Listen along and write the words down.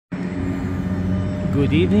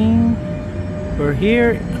Good evening. We're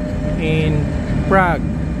here in Prague,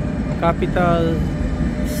 capital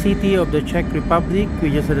city of the Czech Republic. We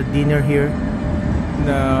just had a dinner here in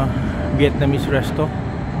the Vietnamese resto.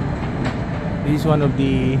 This is one of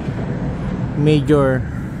the major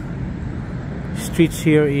streets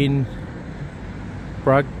here in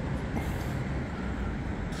Prague.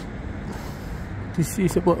 This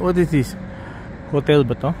is what is this? Hotel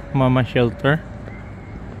ba to? Mama shelter.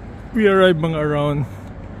 We arrived mga around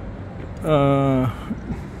 5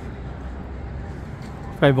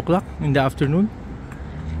 o'clock in the afternoon.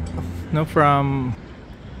 No, from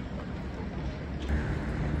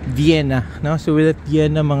Vienna. No, so we left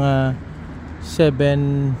Vienna mga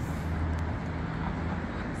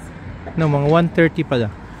 1:30 pala.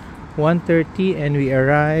 1:30 and we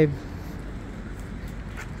arrived.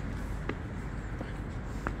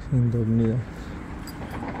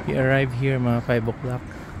 We arrived here mga 5 o'clock.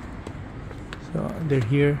 So they're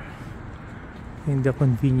here in the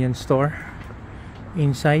convenience store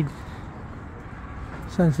inside.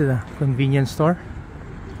 Saan sila? Convenience store.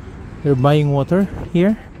 They're buying water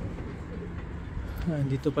here.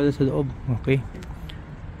 Dito pala sa loob. Okay.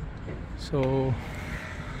 So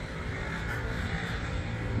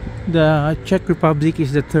the Czech Republic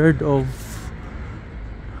is the third of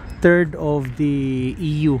the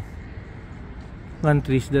EU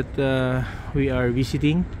countries that we are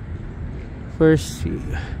visiting. First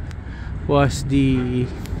was the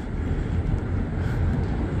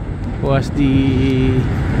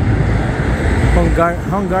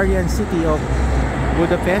Hungarian city of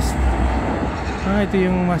Budapest. Ito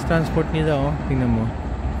yung mass transport nila, oh. Tingnan mo.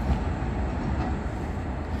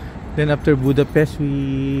 Then after Budapest,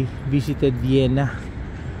 we visited Vienna.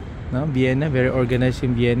 No, Vienna, very organized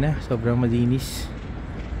in Vienna. Sobrang malinis.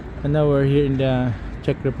 And now we're here in the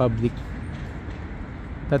Czech Republic.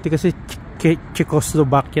 Dati kasi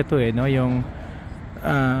Czechoslovakia to no, yung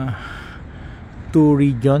two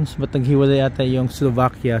regions, but naghiwalay yata yung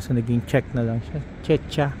Slovakia, so naging Czech na lang siya,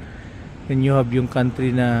 Czechia. Then you have yung country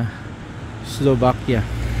na Slovakia.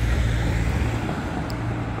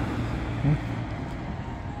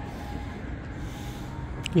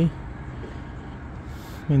 Okay.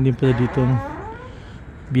 Hindi pala ditong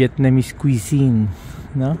Vietnamese cuisine,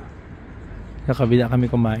 no? Sa kabila kami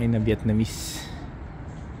kumain na Vietnamese.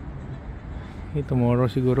 Okay, tomorrow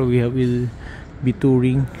siguro we'll be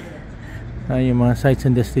touring yung mga sites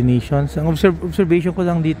and destinations. Ang observation ko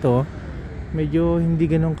lang dito, medyo hindi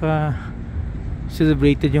ganun ka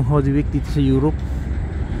celebrated yung Holy Week dito sa Europe.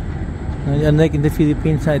 Unlike in the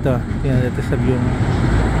Philippines, ito sabi yung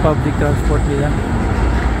public transport nila.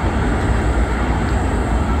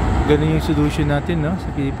 Ganun yung solution natin, no, sa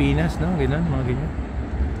Pilipinas, no, ganun, mga ganyan.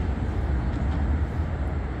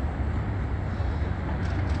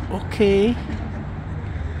 Okay.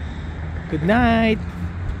 Good night.